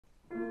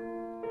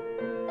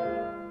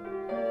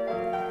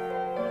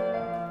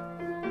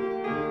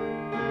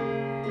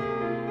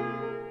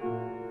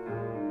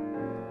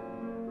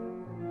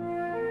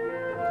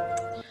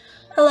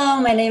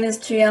my name is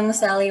Chuyang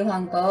Sally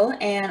Huangbo,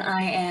 and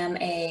I am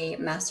a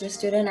master's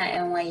student at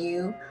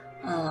NYU,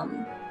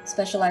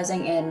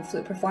 specializing in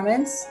flute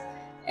performance.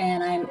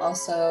 And I'm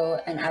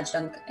also an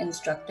adjunct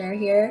instructor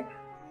here,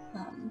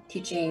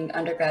 teaching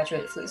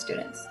undergraduate flute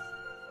students.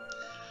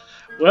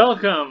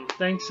 Welcome.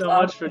 Thanks so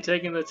much for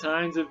taking the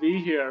time to be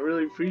here. I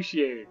really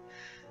appreciate it.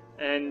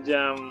 And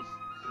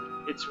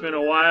it's been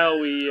a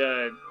while. We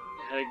had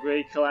a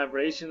great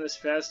collaboration this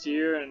past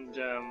year, and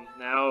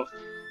now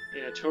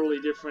in a totally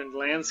different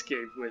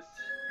landscape with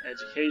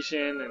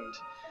education and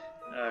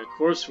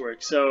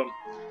coursework. So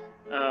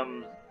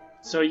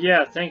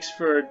yeah, thanks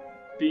for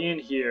being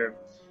here.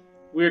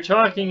 We're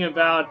talking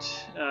about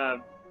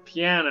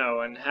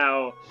piano and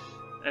how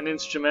an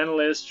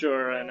instrumentalist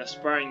or an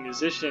aspiring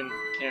musician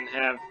can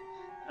have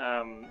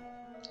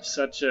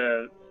such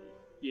a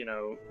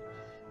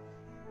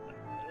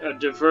a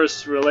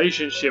diverse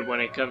relationship when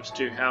it comes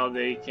to how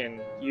they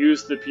can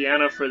use the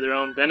piano for their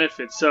own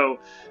benefit. So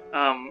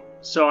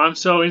I'm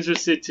so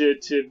interested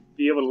to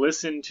be able to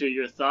listen to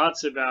your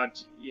thoughts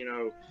about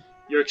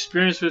your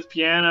experience with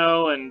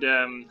piano and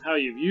how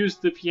you've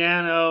used the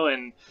piano,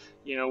 and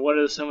what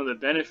are some of the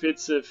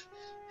benefits of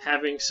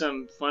having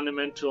some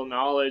fundamental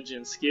knowledge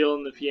and skill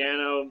in the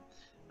piano.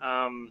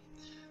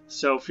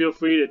 So feel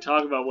free to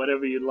talk about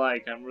whatever you'd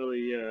like. I'm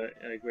really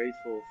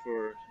grateful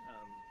for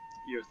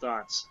your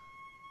thoughts.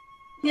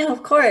 Yeah,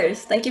 of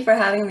course. Thank you for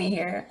having me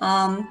here.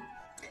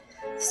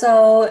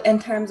 So in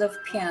terms of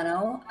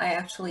piano, I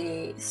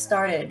actually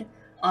started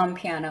on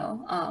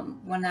piano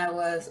when I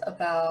was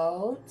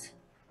about,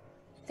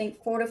 I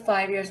think, 4 to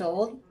 5 years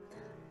old.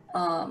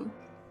 I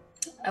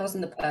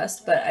wasn't the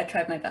best, but I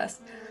tried my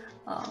best.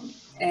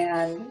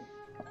 And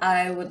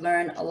I would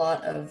learn a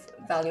lot of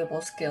valuable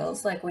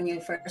skills. Like when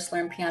you first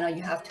learn piano,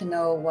 you have to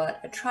know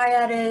what a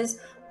triad is,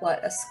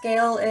 what a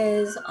scale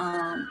is,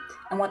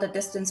 and what the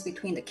distance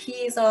between the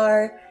keys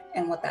are,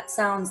 and what that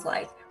sounds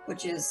like,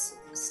 which is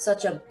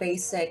such a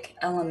basic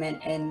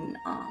element in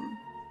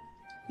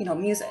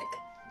music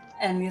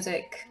and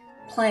music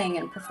playing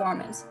and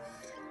performance.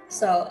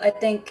 So I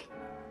think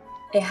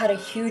it had a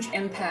huge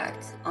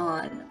impact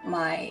on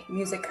my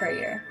music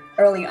career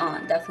early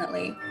on,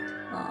 definitely.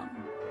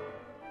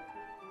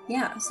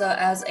 Yeah, so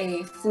as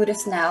a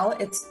flutist now,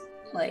 it's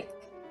like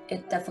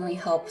it definitely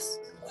helps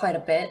quite a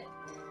bit,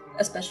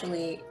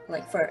 especially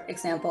like, for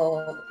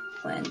example,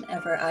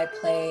 whenever I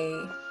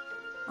play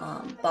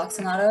Bach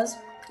sonatas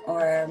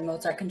or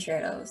Mozart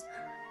concertos.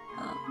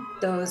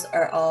 Those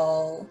are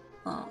all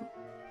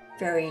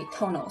very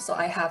tonal, so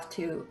I have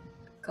to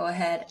go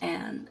ahead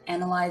and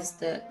analyze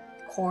the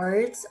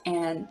chords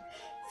and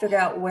figure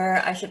out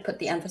where I should put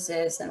the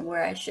emphasis and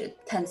where I should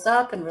tense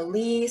up and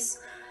release,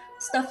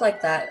 stuff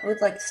like that, with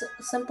like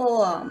simple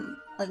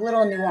like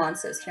little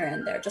nuances here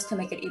and there, just to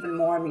make it even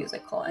more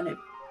musical, and it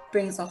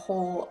brings a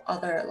whole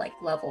other like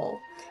level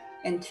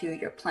into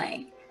your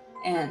playing,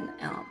 and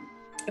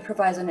it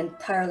provides an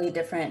entirely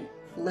different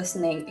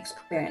listening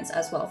experience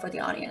as well for the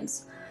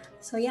audience.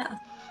 So yeah.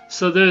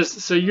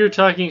 So you're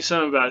talking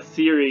some about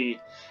theory.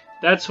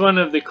 That's one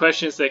of the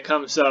questions that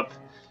comes up.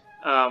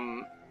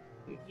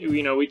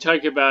 We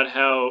talk about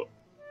how,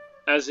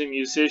 as a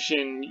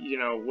musician,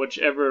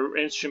 whichever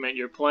instrument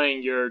you're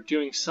playing, you're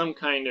doing some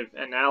kind of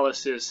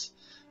analysis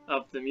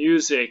of the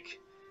music.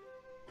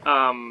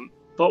 But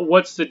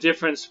what's the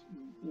difference?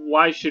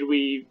 Why should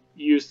we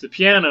use the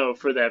piano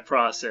for that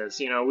process?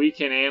 We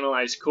can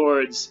analyze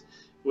chords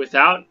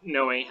without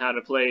knowing how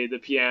to play the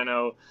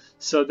piano.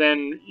 So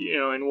then,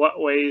 in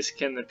what ways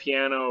can the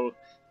piano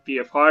be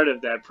a part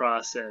of that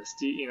process?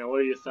 What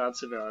are your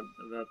thoughts about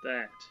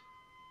that?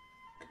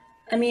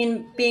 I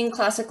mean, being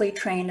classically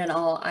trained and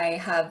all, I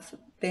have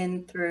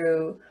been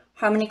through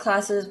harmony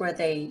classes where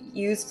they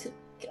used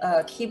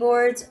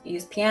keyboards,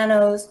 used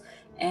pianos,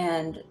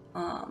 and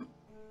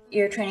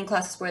ear training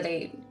classes where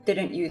they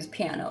didn't use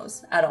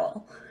pianos at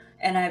all.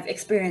 And I've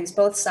experienced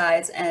both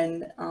sides,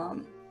 and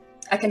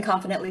I can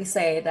confidently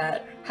say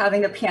that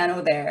having a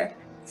piano there,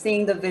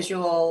 seeing the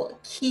visual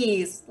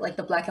keys, like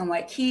the black and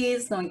white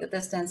keys, knowing the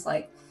distance,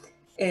 like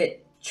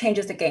it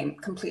changes the game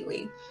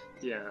completely.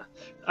 Yeah,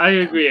 I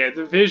agree.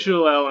 The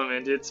visual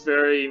element, it's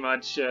very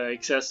much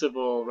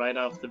accessible right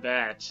off the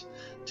bat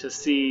to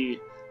see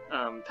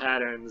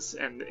patterns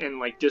and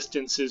like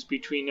distances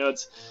between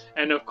notes.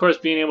 And of course,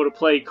 being able to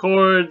play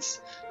chords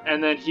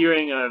and then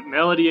hearing a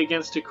melody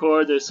against a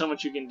chord, there's so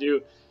much you can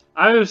do.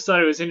 I always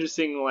thought it was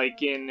interesting,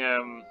 like in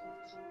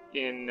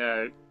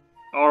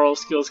oral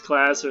skills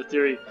class or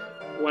theory,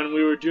 when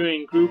we were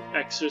doing group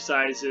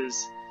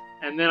exercises,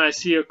 and then I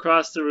see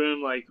across the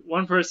room, like,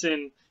 one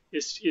person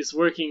is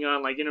working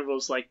on like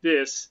intervals like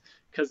this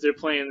because they're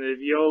playing the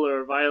viola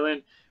or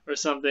violin or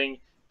something,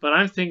 but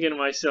I'm thinking to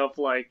myself,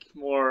 like,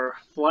 more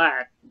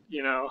flat,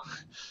 the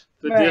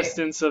Right.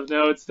 distance of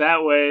notes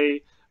that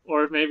way,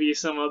 or maybe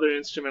some other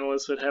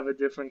instrumentalist would have a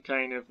different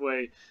kind of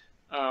way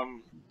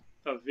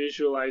of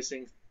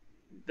visualizing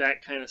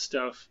that kind of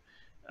stuff.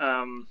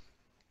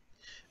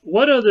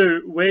 What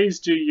other ways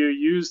do you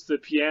use the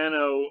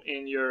piano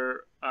in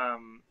your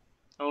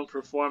own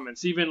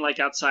performance, even like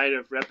outside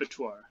of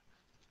repertoire?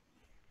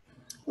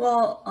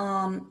 Well,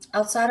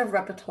 outside of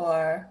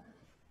repertoire,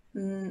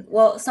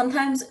 well,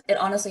 sometimes it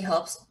honestly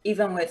helps,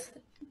 even with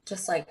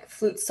just like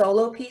flute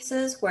solo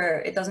pieces where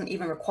it doesn't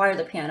even require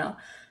the piano.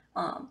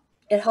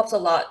 It helps a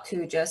lot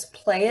to just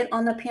play it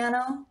on the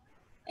piano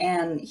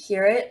and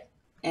hear it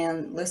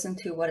and listen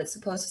to what it's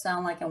supposed to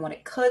sound like and what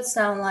it could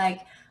sound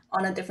like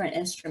on a different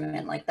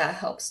instrument. Like that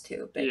helps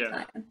too, big Yeah,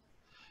 time.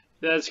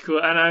 that's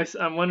cool. And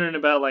I'm wondering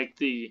about like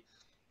the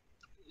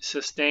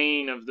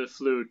sustain of the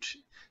flute.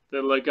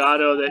 The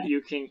legato that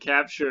you can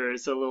capture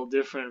is a little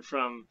different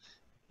from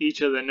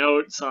each of the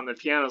notes on the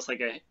piano. It's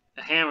like a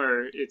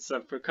hammer. It's a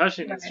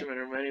percussion Right. instrument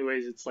in many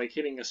ways. It's like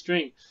hitting a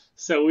string.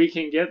 So we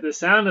can get the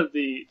sound of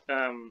the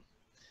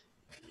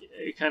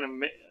kind of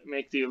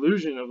make the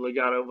illusion of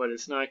legato, but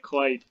it's not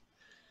quite.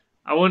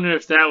 I wonder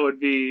if that would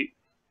be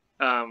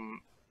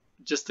um,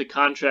 just the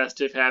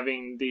contrast of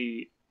having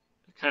the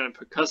kind of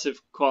percussive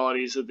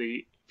qualities of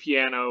the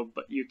piano,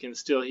 but you can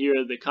still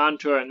hear the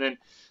contour, and then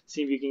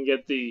see if you can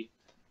get the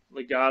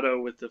legato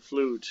with the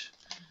flute.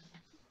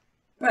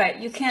 Right.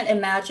 You can't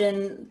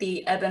imagine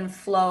the ebb and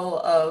flow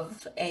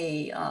of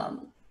a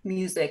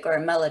music or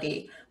a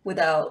melody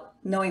without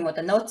knowing what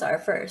the notes are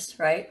first,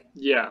 right?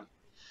 Yeah,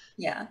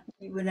 Yeah,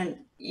 you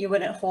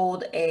wouldn't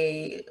hold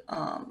a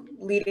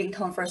leading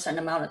tone for a certain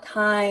amount of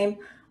time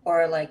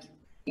or like,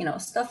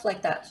 stuff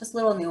like that, just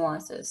little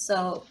nuances.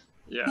 So,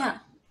 yeah. yeah.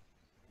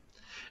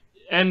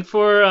 And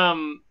for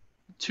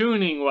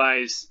tuning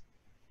wise,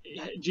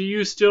 do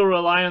you still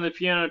rely on the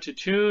piano to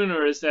tune,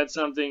 or is that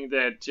something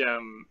that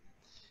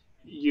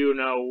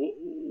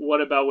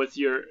what about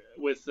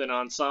with an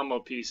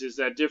ensemble piece? Is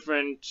that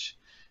different,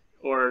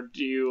 or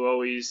do you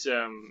always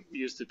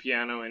use the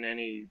piano in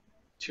any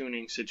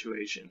tuning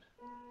situation?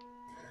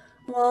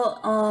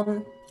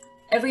 Well,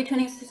 every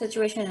tuning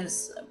situation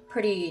is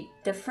pretty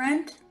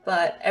different,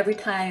 but every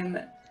time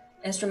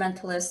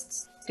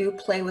instrumentalists do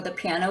play with the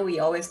piano, we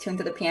always tune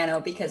to the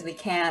piano because we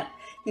can't,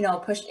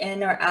 push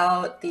in or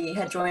out the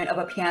head joint of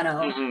a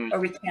piano, Hmm. or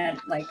we can't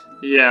like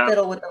Yeah.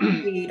 fiddle with the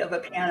reed of a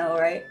piano,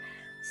 right?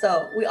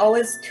 So we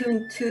always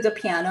tune to the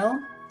piano,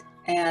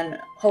 and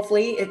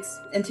hopefully it's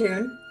in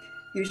tune.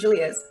 Usually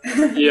is.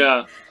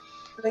 Yeah.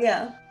 So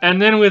yeah.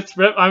 And then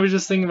I was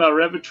just thinking about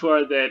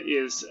repertoire that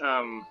is,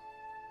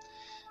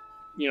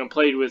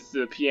 played with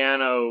the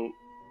piano.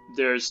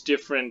 There's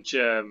different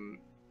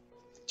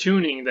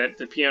tuning that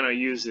the piano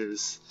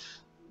uses.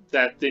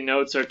 That the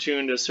notes are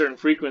tuned to a certain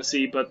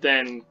frequency, but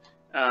then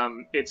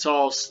it's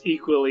all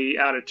equally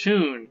out of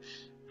tune.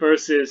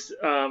 Versus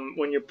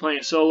when you're playing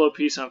a solo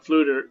piece on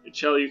flute or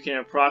cello, you can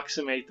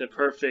approximate the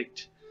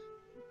perfect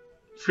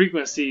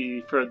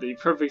frequency for the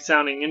perfect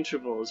sounding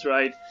intervals,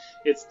 right?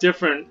 It's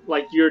different.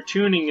 Like your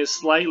tuning is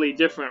slightly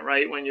different,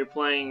 right? When you're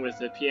playing with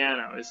the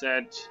piano, does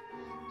that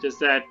is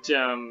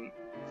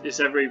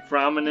that very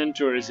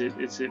prominent, or is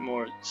it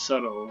more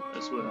subtle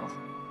as well?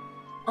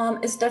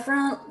 It's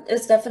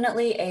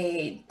definitely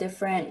a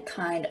different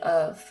kind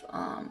of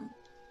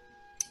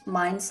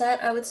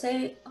mindset, I would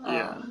say,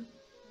 Yeah,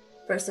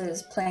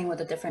 versus playing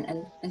with a different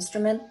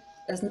instrument.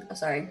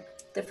 Sorry,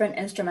 different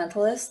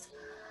instrumentalist.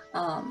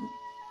 Um,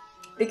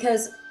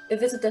 because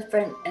if it's a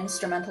different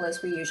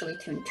instrumentalist, we usually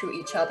tune to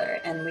each other,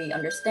 and we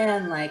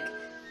understand like,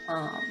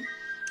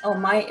 oh,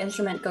 my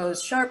instrument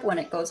goes sharp when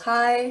it goes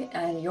high,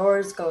 and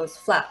yours goes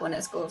flat when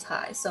it goes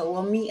high. So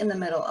we'll meet in the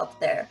middle up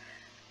there.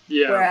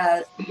 yeah,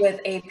 Whereas with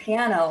a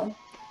piano,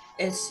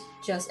 it's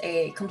just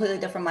a completely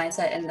different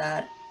mindset in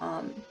that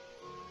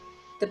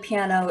the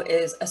piano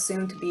is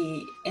assumed to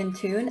be in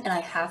tune, and I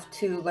have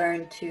to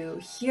learn to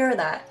hear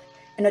that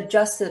and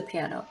adjust to the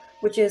piano,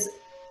 which is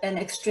an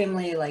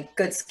extremely like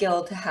good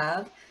skill to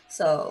have.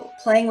 So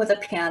playing with a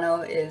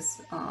piano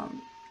is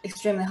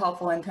extremely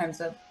helpful in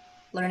terms of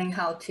learning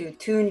how to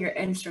tune your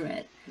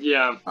instrument,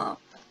 yeah. um,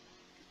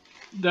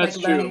 like That's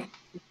true. learning,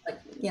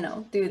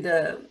 like do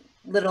the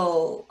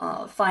little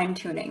fine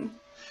tuning.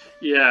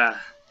 Yeah.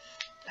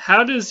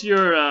 How does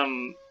your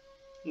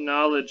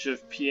knowledge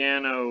of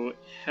piano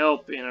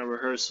help in a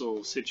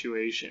rehearsal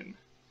situation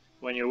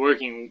when you're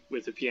working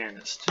with a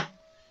pianist?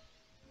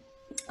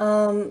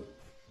 Um,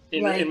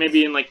 In like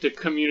maybe in like the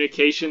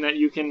communication that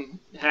you can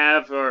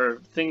have,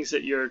 or things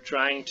that you're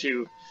trying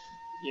to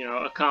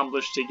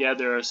accomplish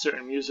together a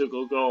certain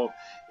musical goal.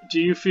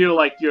 Do you feel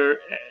like your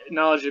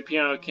knowledge of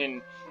piano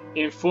can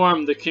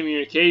inform the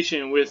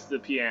communication with the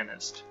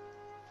pianist?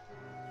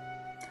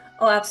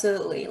 oh,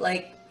 absolutely.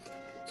 Like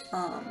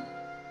um,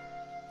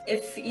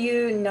 if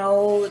you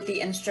know the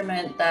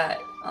instrument that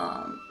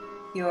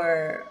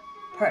your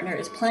partner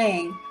is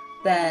playing,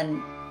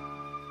 then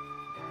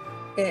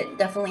it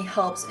definitely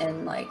helps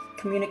in like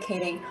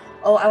communicating.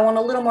 Oh, I want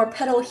a little more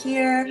pedal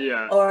here,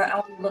 Yeah, or I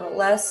want a little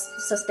less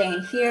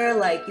sustain here.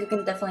 Like you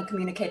can definitely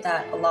communicate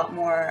that a lot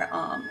more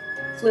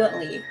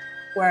fluently.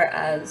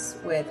 Whereas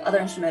with other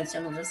instruments,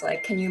 I'm just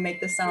like, can you make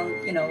this sound,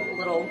 a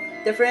little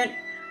different?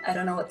 I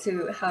don't know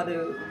how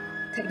to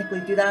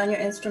technically do that on your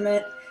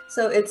instrument.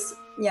 So it's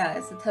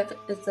a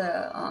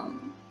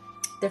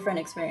different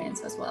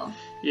experience as well.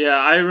 yeah.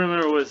 I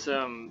remember with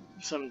some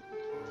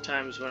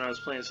times when I was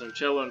playing some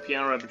cello and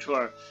piano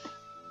repertoire,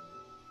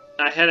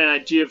 I had an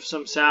idea of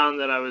some sound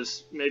that I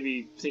was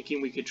maybe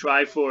thinking we could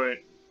try for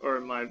it, or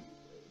my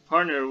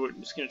partner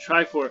was going to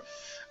try for.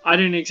 I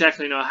didn't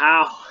exactly know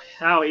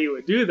how he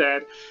would do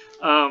that,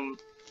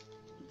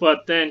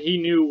 but then he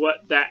knew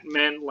what that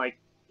meant, like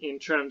in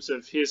terms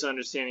of his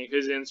understanding of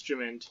his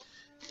instrument.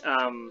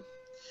 Um,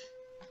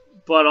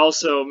 but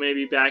also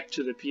maybe back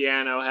to the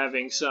piano,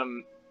 having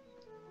some,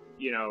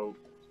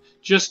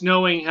 just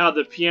knowing how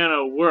the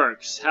piano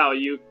works, how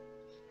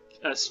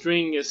a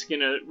string is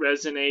going to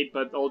resonate,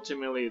 but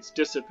ultimately it's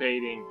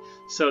dissipating.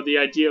 So the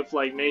idea of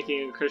like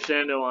making a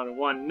crescendo on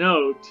one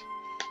note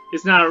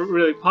is not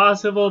really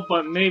possible,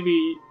 but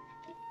maybe,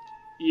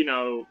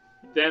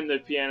 then the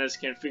pianist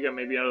can figure out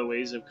maybe other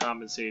ways of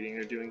compensating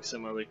or doing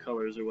some other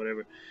colors or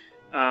whatever.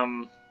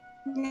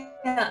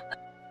 Yeah,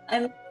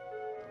 I'm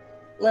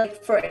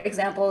like, for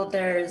example,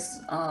 there's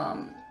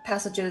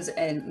passages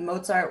in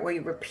Mozart where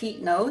you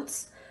repeat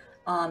notes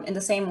in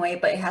the same way,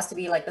 but it has to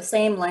be like the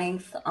same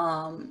length,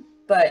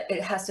 but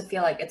it has to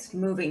feel like it's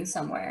moving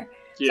somewhere.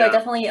 So I Yeah.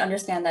 definitely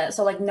understand that.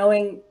 So like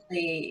knowing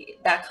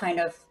that kind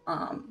of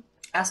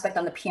aspect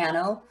on the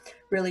piano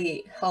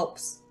really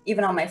helps,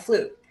 even on my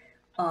flute.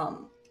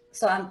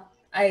 So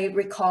I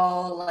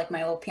recall like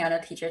my old piano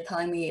teacher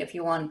telling me, if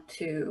you want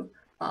to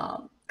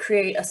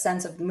create a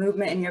sense of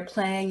movement in your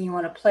playing, you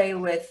want to play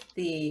with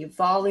the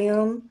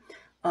volume,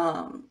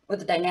 with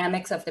the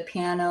dynamics of the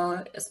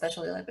piano,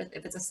 especially like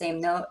if it's the same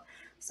note.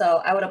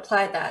 So I would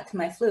apply that to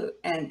my flute,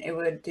 and it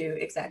would do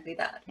exactly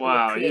that. It would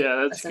Wow. create Yeah,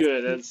 a that's sense of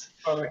good. movement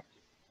forward.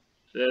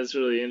 That's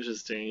really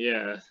interesting.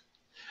 Yeah.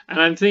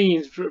 And I'm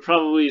thinking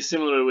probably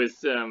similar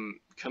with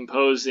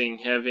composing,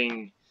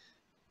 having,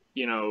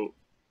 you know,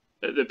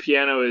 the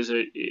piano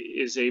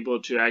is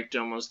able to act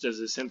almost as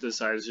a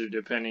synthesizer,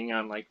 depending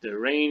on like the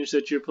range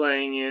that you're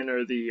playing in,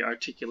 or the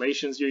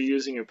articulations you're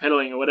using, or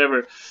pedaling, or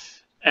whatever.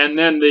 And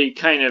then the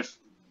kind of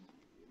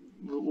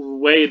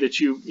way that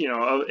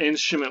an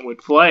instrument would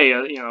play.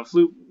 A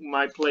flute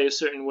might play a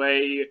certain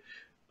way,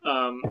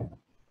 um,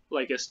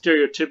 like a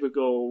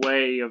stereotypical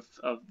way of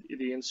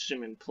the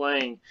instrument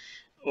playing,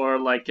 or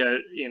like a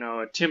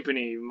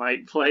timpani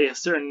might play a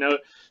certain note.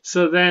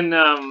 So then,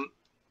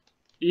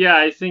 yeah,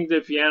 I think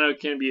the piano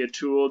can be a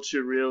tool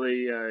to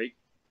really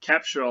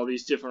capture all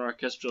these different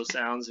orchestral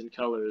sounds and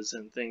colors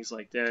and things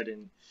like that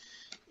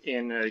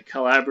in a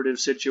collaborative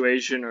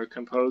situation or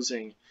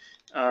composing.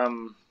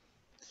 Um,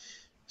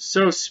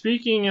 so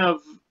speaking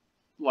of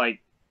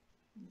like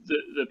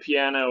the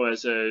piano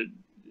as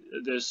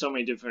there's so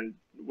many different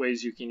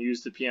ways you can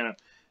use the piano.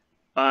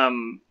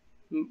 Um,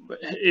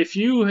 if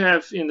you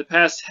have in the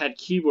past had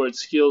keyboard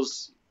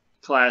skills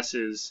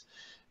classes,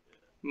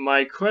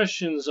 my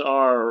questions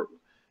are,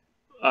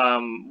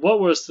 what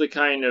was the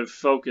kind of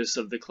focus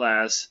of the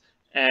class?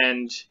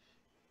 And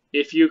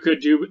if you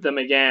could do them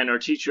again or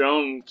teach your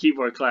own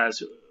keyboard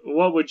class,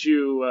 what would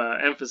you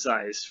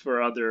emphasize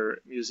for other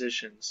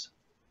musicians?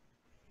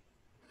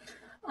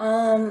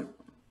 Um,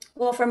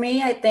 well, for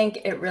me, I think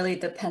it really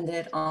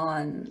depended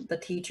on the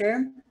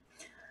teacher.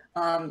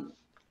 Um,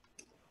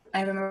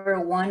 I remember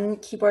one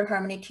keyboard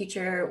harmony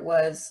teacher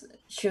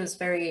she was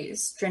very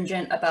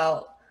stringent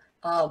about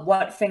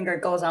what finger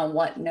goes on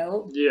what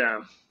note.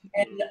 Yeah.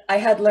 And I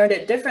had learned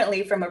it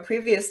differently from a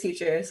previous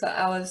teacher, so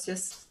I was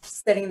just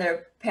sitting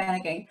there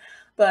panicking.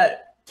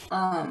 But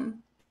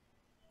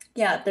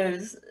yeah,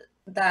 there's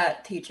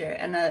that teacher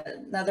and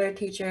another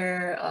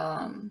teacher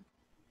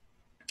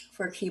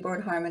for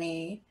keyboard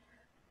harmony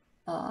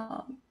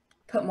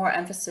put more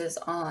emphasis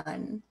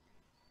on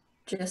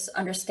just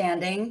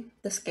understanding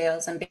the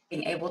scales and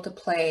being able to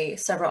play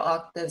several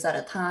octaves at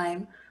a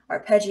time,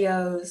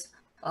 arpeggios,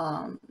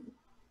 um,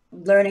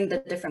 learning the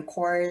different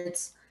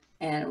chords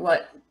and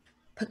what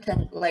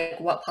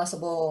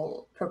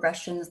possible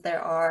progressions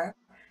there are,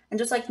 and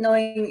just like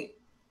knowing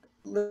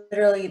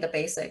literally the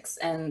basics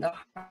and the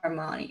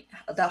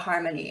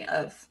harmony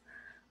of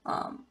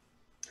um,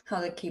 how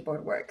the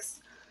keyboard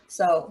works.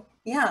 So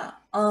yeah,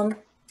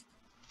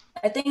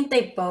 I think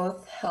they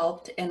both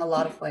helped in a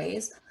lot of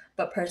ways,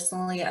 but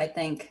personally, I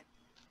think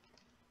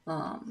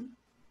um,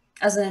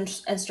 as an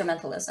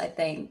instrumentalist, I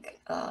think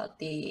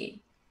the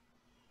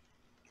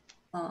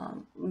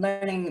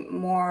learning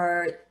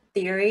more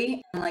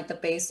theory and like the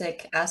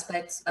basic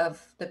aspects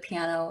of the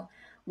piano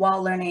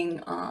while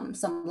learning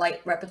some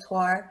light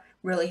repertoire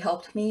really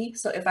helped me.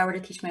 So if I were to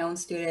teach my own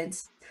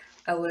students,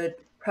 I would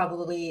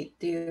probably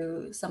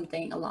do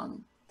something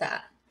along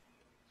that.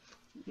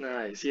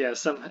 Nice. Yeah,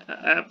 some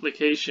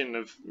application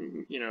of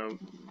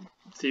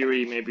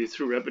theory maybe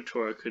through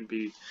repertoire could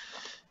be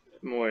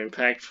more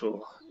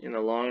impactful in the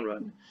long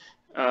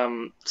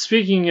run.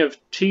 Speaking of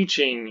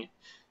teaching,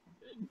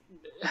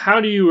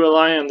 how do you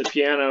rely on the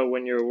piano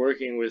when you're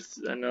working with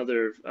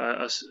another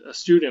a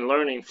student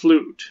learning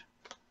flute?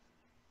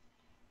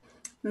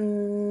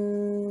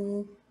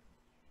 Mm,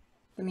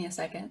 give me a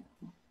second.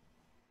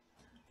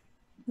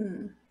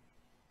 Hmm.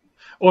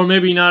 Or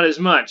maybe not as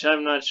much.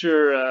 I'm not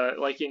sure.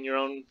 Like in your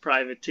own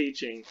private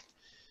teaching.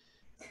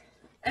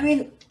 I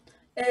mean,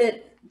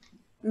 it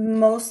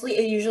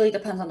usually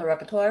depends on the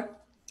repertoire.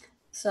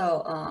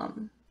 So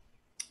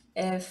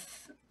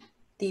if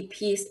the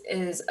piece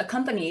is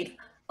accompanied,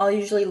 I'll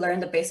usually learn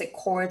the basic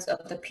chords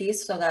of the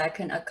piece so that I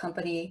can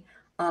accompany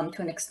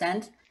to an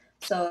extent,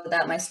 so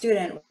that my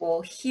student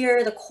will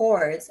hear the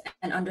chords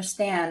and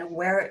understand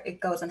where it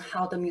goes and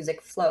how the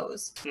music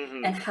flows,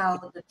 and how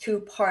the two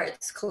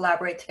parts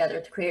collaborate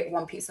together to create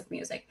one piece of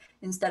music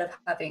instead of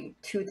having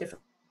two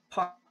different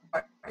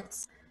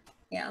parts.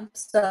 Yeah.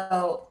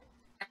 So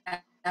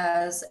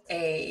as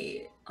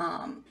a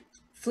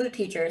flute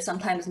teacher,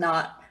 sometimes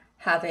not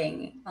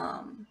having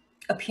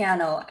a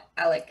piano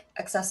like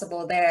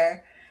accessible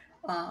there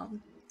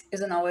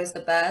isn't always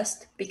the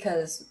best,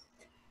 because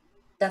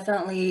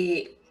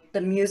definitely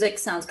the music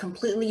sounds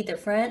completely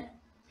different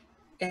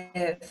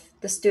if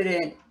the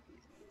student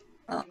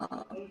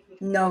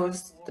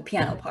knows the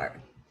piano part.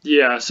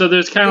 Yeah, so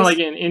there's kind of like This,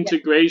 an yeah,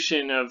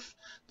 integration of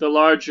the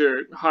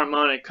larger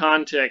harmonic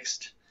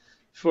context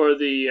for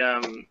the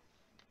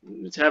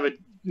to have a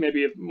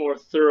maybe a more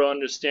thorough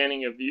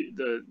understanding of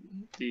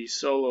the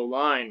solo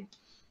line.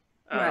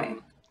 right.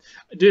 Um,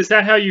 is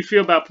that how you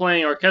feel about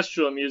playing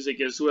orchestral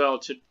music as well?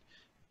 To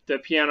the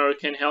piano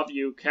can help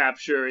you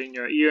capture in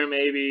your ear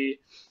maybe,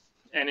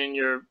 and in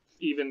your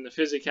even the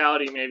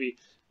physicality maybe,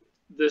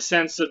 the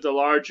sense of the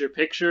larger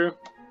picture.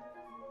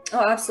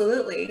 Oh,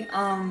 absolutely.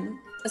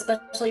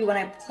 Especially when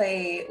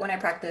I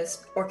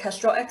practice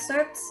orchestral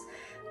excerpts,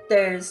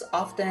 there's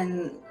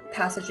often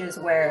passages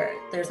where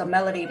there's a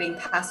melody being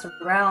passed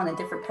around in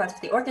different parts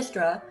of the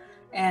orchestra,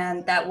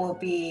 and that will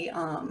be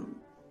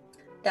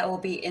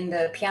in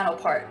the piano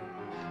part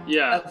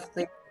Yeah, of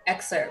the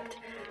excerpt.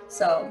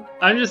 So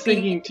I'm just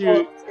being thinking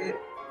able too. to,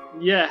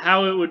 Yeah,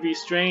 how it would be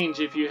strange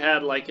if you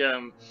had like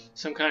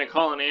some kind of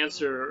call and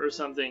answer or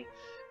something,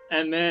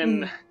 and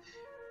then mm,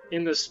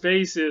 in the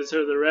spaces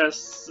or the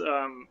rests,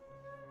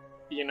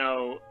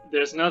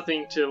 there's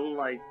nothing to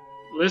like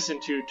listen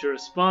to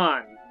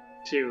respond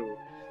to.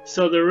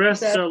 So the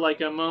rests exactly, are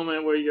like a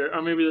moment where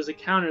or maybe there's a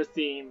counter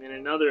theme in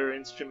another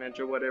instrument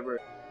or whatever.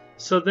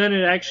 So then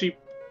it actually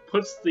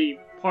puts the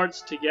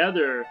parts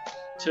together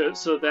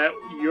so that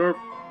your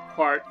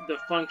part, the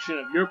function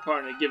of your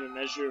part in a given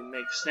measure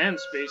makes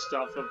sense based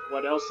off of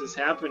what else is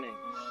happening.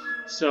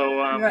 So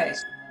right.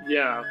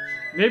 yeah,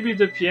 maybe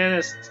the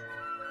pianist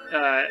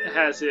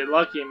has it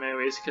lucky in many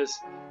ways because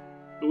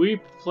we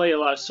play a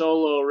lot of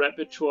solo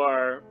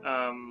repertoire,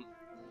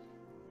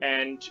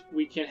 and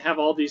we can have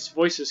all these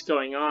voices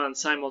going on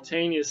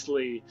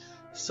simultaneously,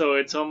 so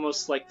it's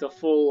almost like the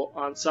full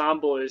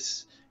ensemble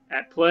is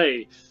at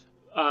play.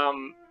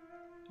 Um,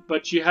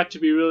 but you have to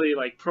be really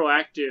like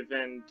proactive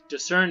and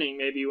discerning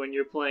maybe when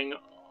you're playing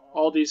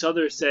all these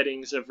other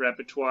settings of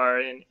repertoire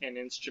and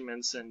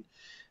instruments and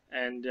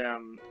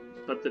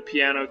but the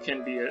piano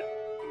can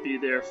be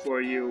there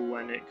for you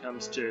when it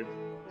comes to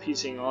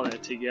piecing all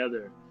that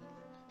together.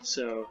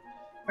 So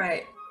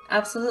Right.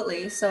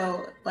 Absolutely.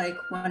 So, like,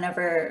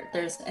 whenever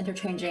there's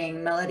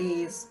interchanging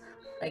melodies,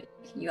 like,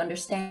 you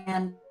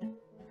understand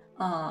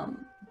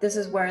this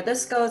is where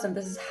this goes and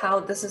this is how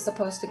this is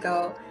supposed to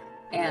go.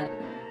 And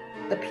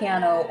the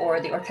piano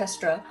or the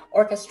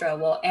orchestra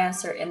will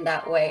answer in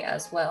that way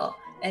as well.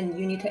 And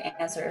you need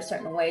to answer a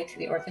certain way to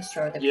the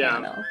orchestra or the yeah,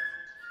 piano.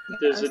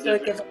 there's Yeah. a So it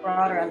different, gives a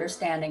broader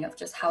understanding of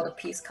just how the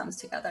piece comes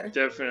together.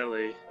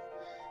 definitely.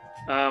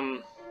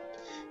 Um,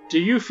 do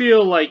you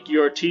feel like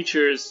your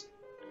teachers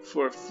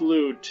for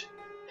flute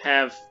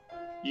have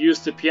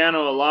used the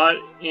piano a lot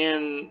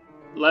in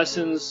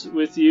lessons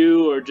with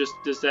you, or just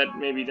does that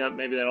maybe not?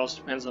 Maybe that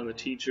also depends on the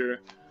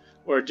teacher,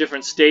 or a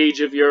different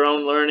stage of your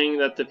own learning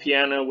that the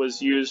piano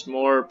was used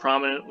more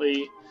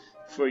prominently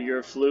for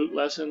your flute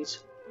lessons.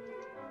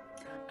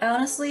 I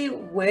honestly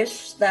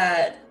wish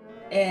that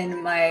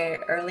in my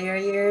earlier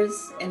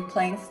years in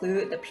playing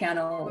flute, the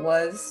piano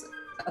was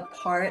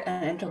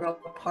an integral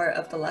part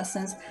of the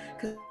lessons,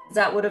 because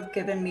that would have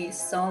given me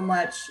so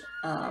much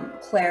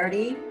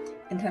clarity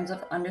in terms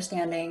of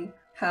understanding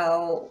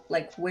how,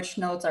 like, which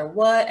notes are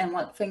what and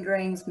what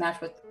fingerings match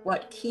with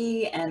what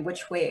key and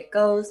which way it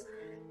goes,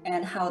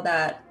 and how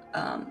that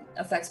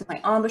affects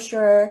my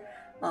embouchure.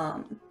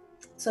 Um,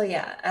 so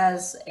yeah,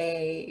 as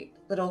a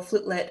little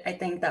flutelet, I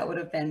think that would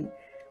have been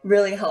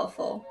really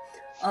helpful.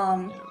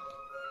 Um,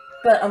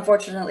 but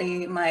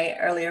unfortunately, my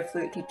earlier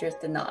flute teachers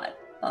did not.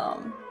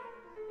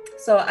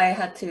 So I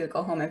had to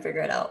go home and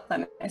figure it out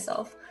by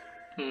myself.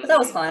 But that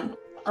was Mm-hmm. fun.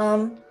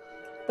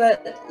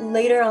 But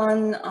later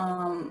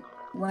on,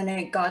 when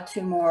it got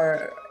to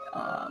more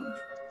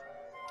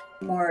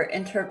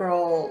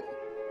integral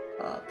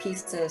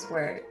pieces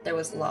where there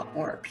was a lot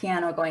more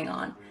piano going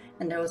on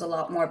and there was a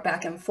lot more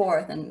back and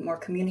forth and more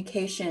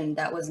communication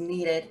that was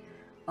needed,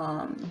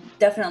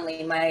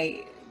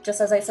 definitely just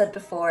as I said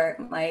before,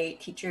 my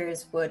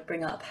teachers would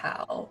bring up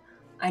how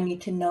I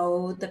need to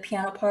know the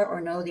piano part or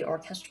know the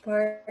orchestra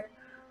part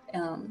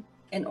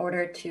in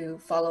order to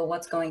follow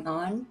what's going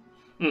on.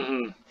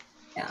 Mm-hmm.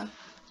 Yeah.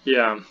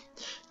 Yeah.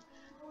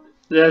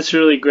 That's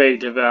really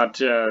great about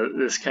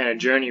this kind of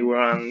journey we're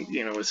on,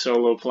 with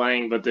solo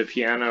playing, but the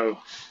piano,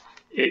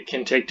 it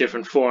can take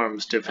different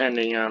forms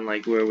depending on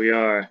like where we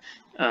are.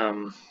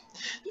 Um,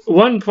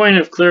 One point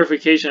of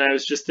clarification I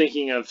was just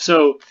thinking of.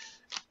 So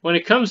when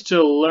it comes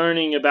to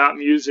learning about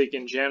music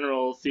in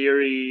general,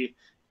 theory,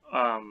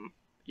 um,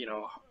 you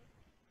know,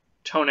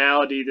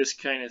 tonality, this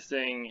kind of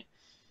thing,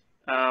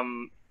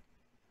 um,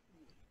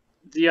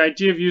 the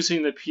idea of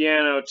using the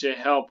piano to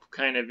help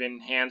kind of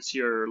enhance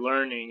your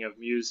learning of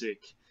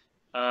music,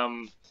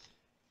 um,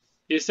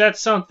 is that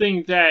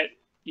something that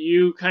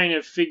you kind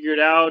of figured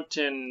out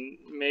and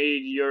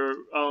made your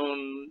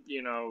own,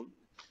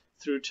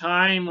 through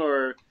time,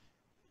 or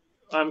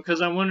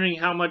because I'm wondering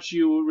how much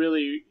you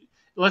really,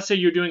 let's say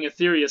you're doing a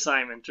theory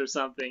assignment or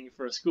something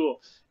for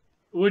school,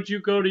 would you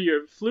go to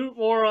your flute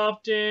more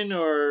often,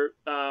 or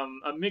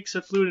a mix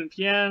of flute and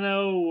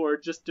piano, or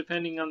just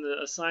depending on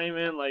the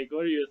assignment? Like,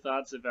 what are your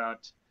thoughts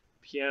about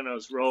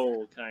piano's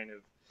role, kind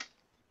of,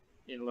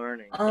 in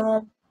learning?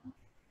 Um,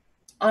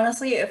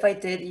 Honestly, if I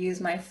did use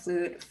my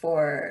flute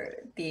for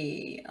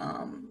the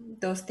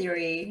those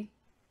theory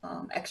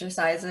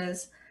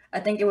exercises, I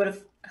think it would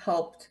have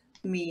helped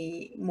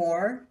me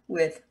more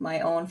with my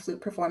own flute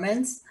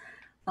performance.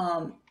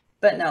 Um,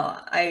 but no,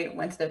 I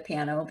went to the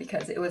piano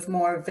because it was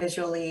more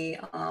visually,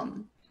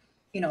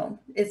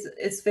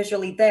 it's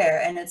visually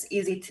there and it's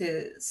easy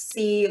to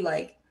see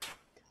like,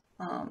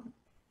 um,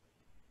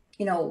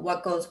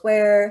 what goes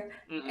where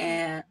Mm-hmm.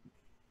 and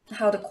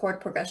how the chord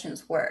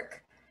progressions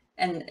work.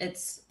 And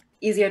it's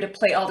easier to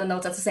play all the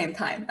notes at the same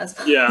time as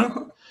Yeah,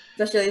 well,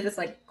 especially if it's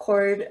like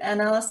chord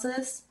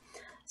analysis.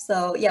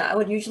 So yeah, I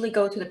would usually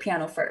go to the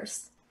piano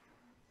first.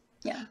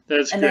 Yeah.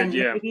 that's And good. then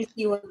Yeah. maybe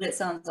see what it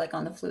sounds like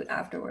on the flute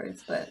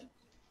afterwards. But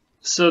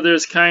So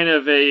there's kind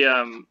of a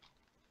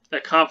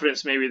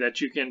confidence maybe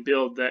that you can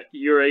build, that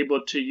you're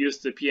able to use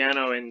the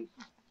piano in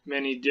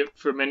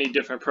for many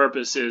different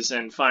purposes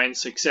and find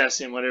success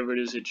in whatever it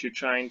is that you're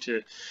trying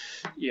to,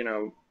 you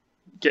know,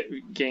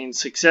 gain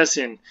success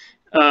in.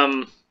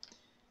 Um,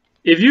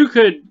 if you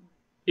could,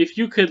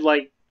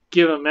 like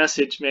give a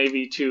message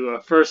maybe to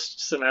a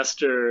first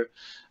semester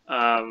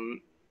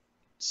um,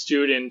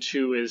 student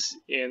who is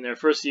in their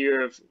first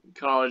year of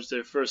college,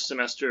 their first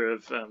semester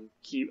of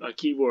a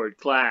keyboard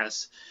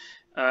class,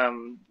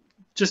 um,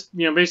 just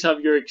based off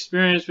your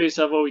experience, based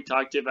off what we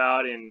talked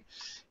about in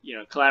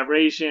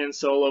collaboration,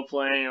 solo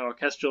playing,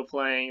 orchestral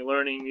playing,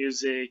 learning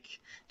music,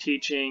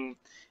 teaching,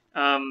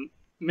 um,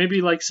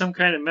 maybe like some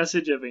kind of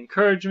message of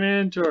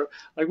encouragement, or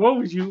like what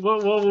would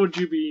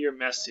you be your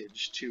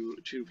message to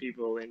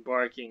people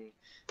embarking,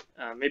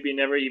 maybe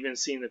never even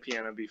seen the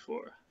piano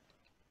before?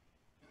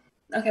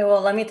 okay,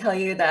 well, let me tell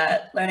you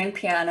that learning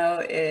piano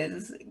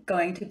is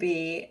going to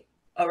be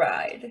a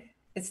ride.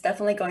 It's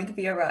definitely going to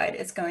be a ride.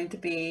 It's going to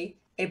be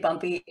a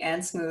bumpy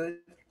and smooth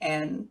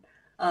and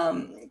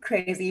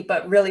crazy,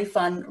 but really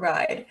fun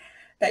ride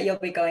that you'll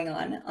be going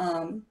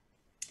on.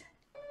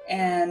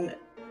 And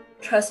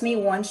trust me,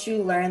 once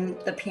you learn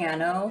the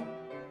piano,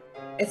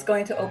 it's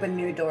going to open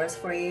new doors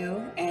for you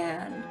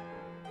and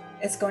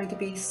it's going to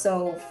be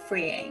so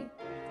freeing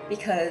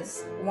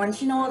because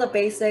once you know all the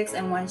basics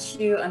and once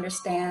you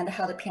understand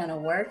how the piano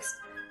works,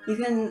 you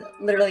can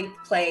literally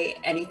play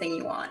anything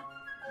you want.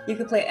 You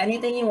can play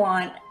anything you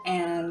want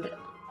and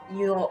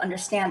you'll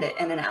understand it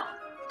in and out.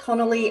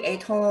 Tonally,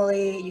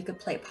 atonally, you could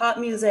play pop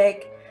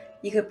music,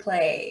 you could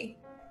play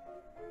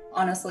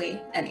honestly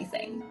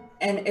anything.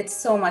 And it's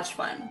so much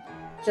fun.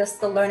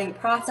 Just the learning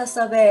process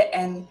of it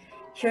and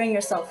hearing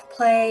yourself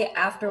play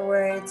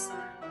afterwards.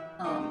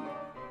 Um,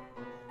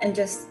 and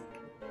just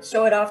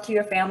show it off to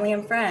your family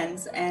and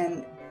friends.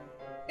 And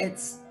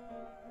it's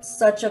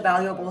such a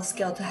valuable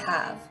skill to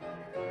have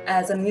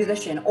as a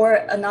musician or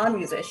a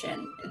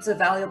non-musician. It's a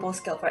valuable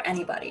skill for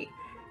anybody.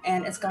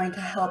 And it's going to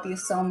help you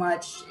so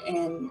much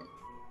in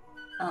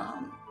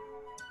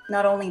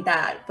not only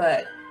that,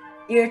 but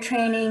ear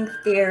training,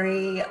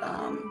 theory.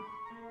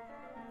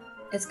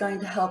 It's going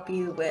to help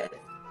you with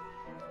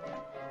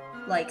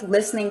like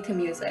listening to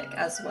music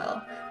as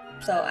well.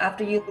 So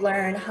after you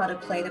learn how to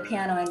play the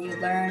piano and you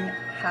learn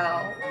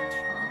how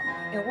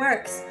it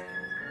works,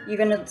 you're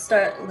going to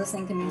start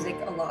listening to music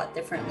a lot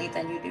differently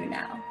than you do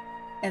now.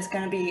 And it's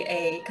going to be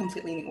a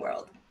completely new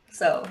world.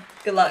 So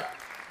good luck.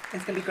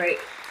 It's going to be great.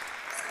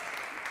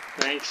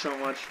 Thanks so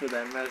much for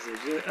that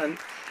message.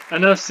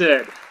 Enough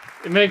said.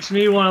 It makes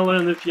me want to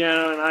learn the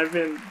piano, and I've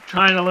been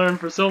trying to learn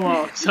for so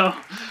long. So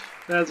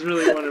that's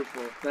really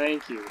wonderful.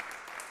 Thank you.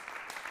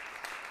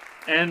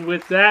 And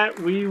with that,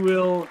 we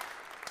will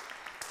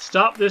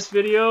stop this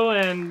video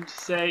and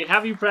say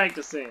happy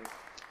practicing.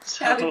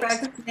 So, Happy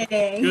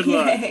practicing. good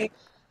luck. Yay.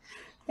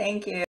 Thank you.